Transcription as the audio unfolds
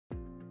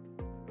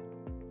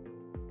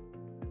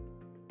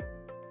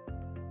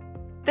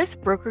This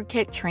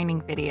Brokerkit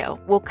training video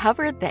will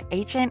cover the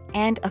agent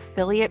and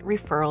affiliate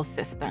referral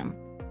system.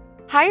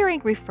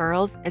 Hiring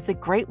referrals is a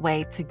great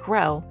way to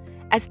grow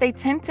as they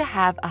tend to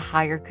have a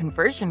higher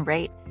conversion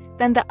rate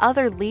than the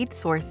other lead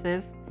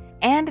sources,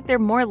 and they're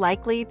more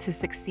likely to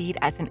succeed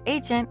as an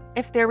agent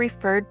if they're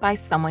referred by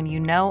someone you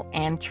know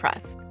and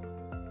trust.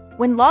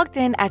 When logged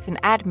in as an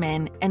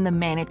admin in the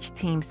Manage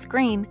Team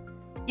screen,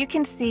 you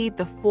can see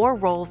the 4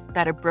 roles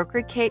that a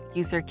Brokerkit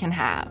user can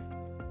have.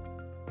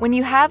 When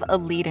you have a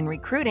lead in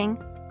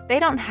recruiting, they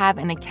don't have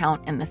an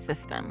account in the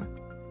system,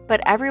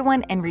 but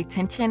everyone in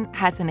retention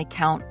has an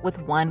account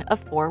with one of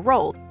 4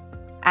 roles: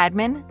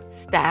 admin,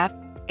 staff,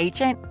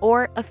 agent,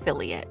 or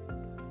affiliate.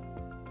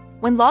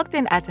 When logged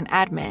in as an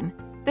admin,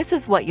 this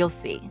is what you'll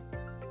see.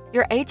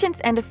 Your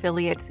agents and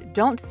affiliates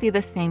don't see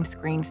the same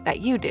screens that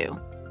you do.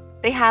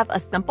 They have a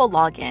simple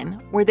login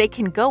where they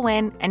can go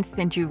in and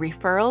send you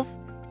referrals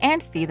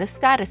and see the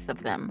status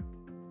of them.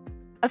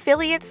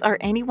 Affiliates are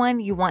anyone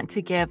you want to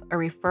give a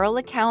referral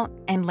account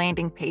and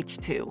landing page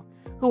to,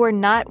 who are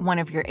not one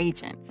of your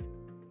agents.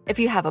 If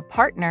you have a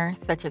partner,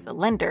 such as a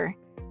lender,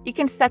 you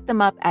can set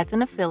them up as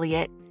an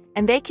affiliate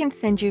and they can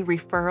send you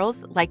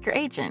referrals like your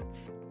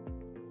agents.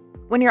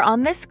 When you're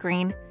on this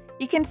screen,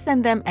 you can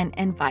send them an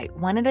invite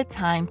one at a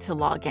time to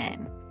log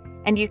in,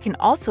 and you can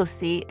also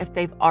see if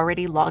they've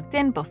already logged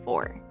in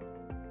before.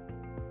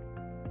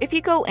 If you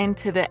go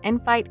into the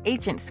Invite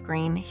Agent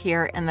screen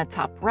here in the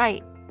top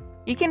right,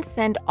 you can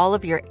send all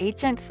of your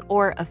agents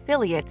or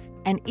affiliates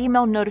an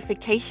email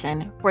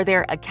notification for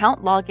their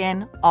account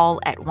login all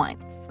at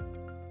once.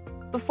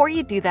 Before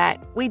you do that,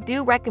 we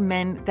do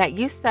recommend that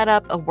you set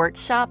up a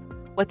workshop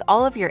with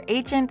all of your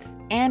agents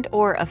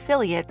and/or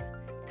affiliates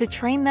to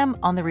train them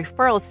on the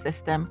referral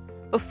system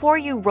before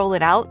you roll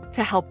it out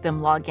to help them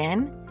log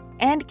in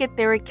and get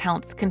their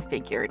accounts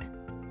configured.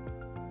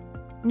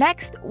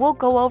 Next, we'll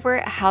go over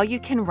how you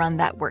can run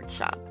that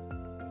workshop.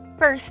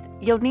 First,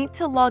 you'll need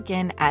to log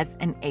in as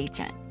an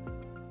agent.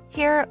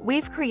 Here,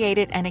 we've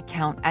created an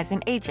account as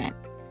an agent.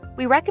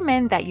 We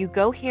recommend that you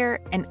go here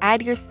and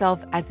add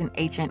yourself as an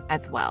agent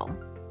as well.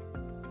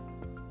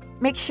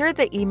 Make sure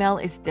the email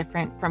is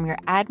different from your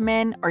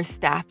admin or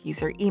staff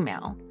user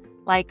email,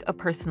 like a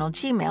personal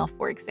Gmail,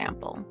 for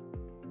example.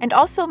 And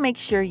also make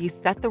sure you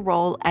set the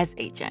role as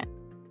agent.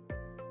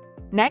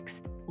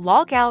 Next,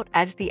 log out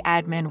as the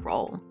admin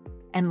role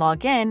and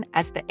log in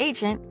as the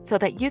agent so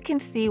that you can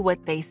see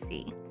what they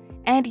see,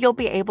 and you'll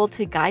be able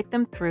to guide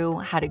them through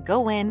how to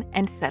go in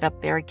and set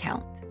up their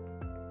account.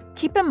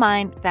 Keep in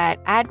mind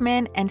that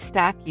admin and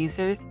staff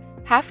users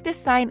have to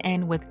sign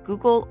in with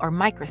Google or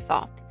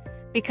Microsoft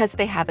because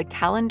they have a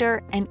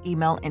calendar and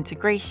email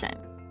integration.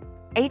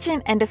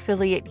 Agent and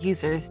affiliate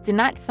users do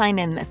not sign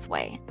in this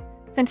way,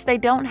 since they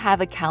don't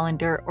have a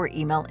calendar or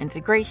email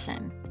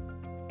integration.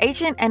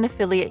 Agent and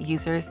affiliate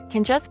users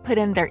can just put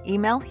in their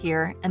email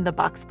here in the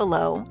box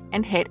below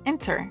and hit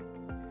enter.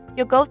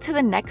 You'll go to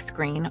the next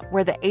screen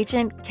where the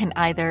agent can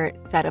either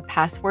set a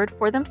password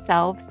for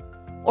themselves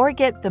or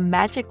get the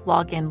magic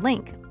login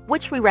link,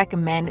 which we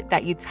recommend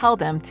that you tell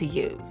them to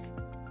use.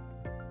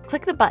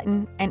 Click the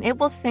button and it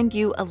will send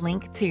you a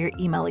link to your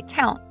email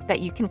account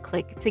that you can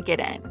click to get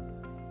in.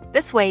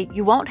 This way,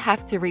 you won't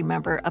have to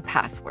remember a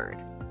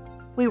password.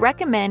 We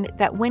recommend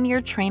that when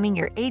you're training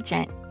your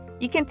agent,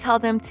 you can tell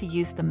them to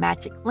use the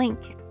magic link,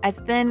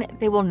 as then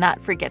they will not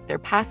forget their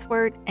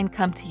password and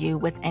come to you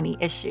with any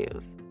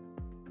issues.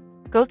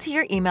 Go to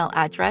your email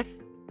address,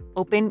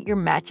 open your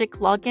magic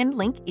login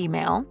link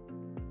email,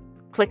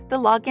 click the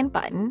login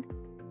button,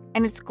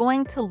 and it's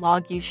going to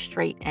log you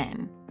straight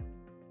in.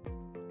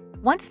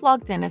 Once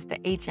logged in as the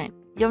agent,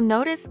 you'll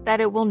notice that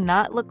it will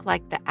not look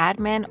like the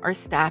admin or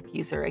staff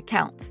user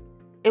accounts.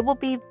 It will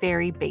be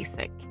very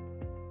basic.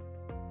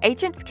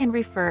 Agents can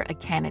refer a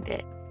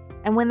candidate,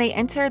 and when they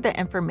enter the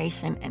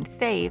information and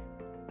save,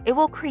 it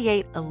will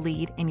create a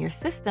lead in your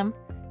system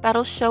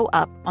that'll show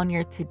up on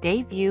your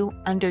Today view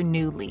under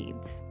New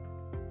Leads.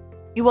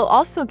 You will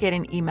also get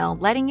an email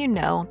letting you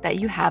know that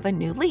you have a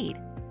new lead,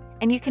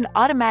 and you can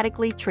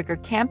automatically trigger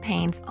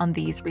campaigns on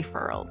these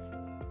referrals.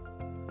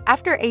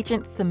 After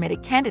agents submit a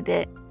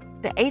candidate,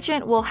 the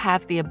agent will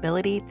have the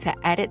ability to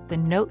edit the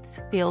notes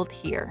field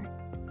here.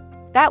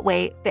 That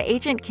way, the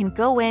agent can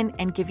go in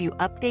and give you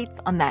updates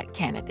on that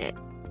candidate.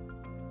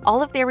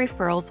 All of their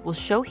referrals will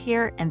show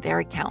here in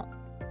their account.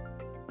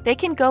 They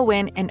can go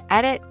in and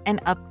edit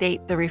and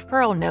update the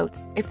referral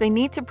notes if they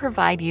need to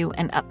provide you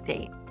an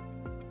update.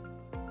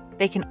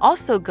 They can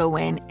also go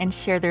in and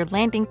share their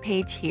landing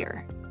page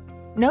here.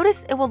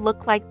 Notice it will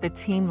look like the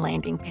team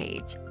landing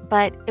page,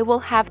 but it will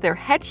have their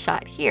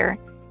headshot here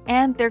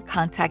and their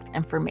contact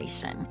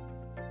information.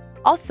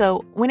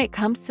 Also, when it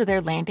comes to their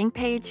landing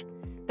page,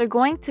 they're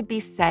going to be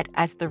set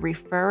as the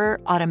referrer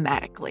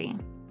automatically.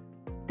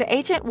 The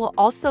agent will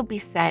also be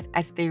set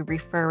as the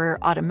referrer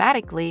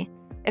automatically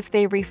if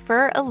they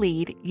refer a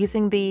lead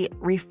using the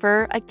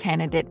Refer a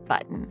Candidate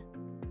button.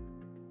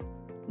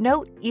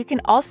 Note, you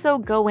can also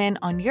go in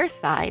on your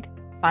side,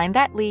 find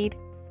that lead,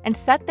 and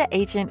set the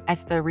agent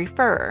as the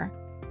referrer,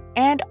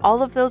 and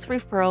all of those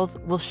referrals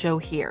will show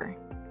here.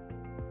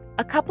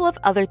 A couple of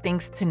other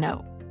things to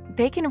note.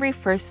 They can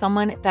refer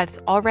someone that's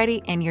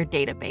already in your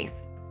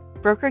database.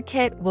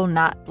 Brokerkit will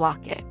not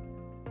block it.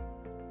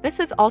 This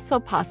is also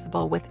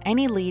possible with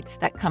any leads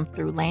that come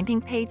through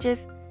landing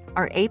pages,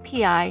 our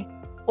API,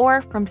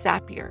 or from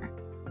Zapier,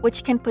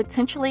 which can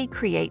potentially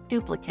create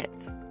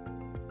duplicates.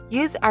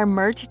 Use our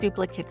Merge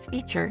Duplicates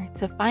feature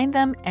to find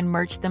them and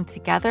merge them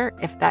together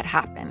if that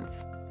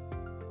happens.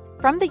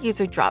 From the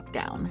user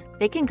dropdown,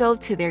 they can go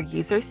to their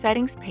user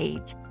settings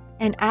page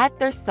and add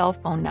their cell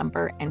phone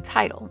number and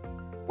title,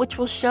 which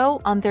will show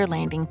on their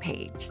landing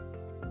page.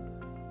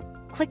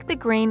 Click the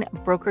green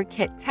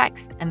Brokerkit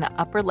text in the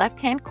upper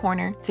left-hand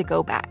corner to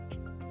go back.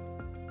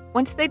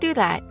 Once they do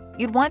that,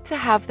 you'd want to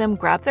have them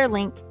grab their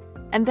link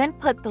and then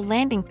put the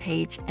landing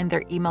page in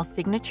their email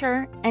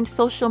signature and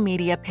social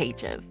media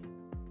pages.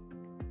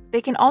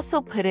 They can also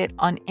put it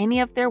on any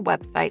of their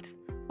websites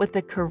with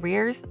the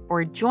careers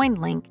or join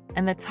link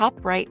in the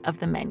top right of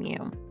the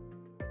menu.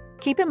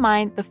 Keep in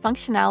mind the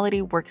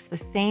functionality works the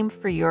same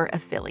for your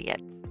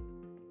affiliates.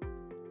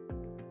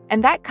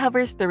 And that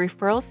covers the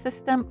referral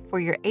system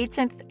for your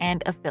agents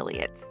and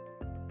affiliates.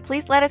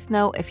 Please let us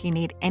know if you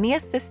need any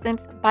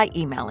assistance by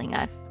emailing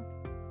us.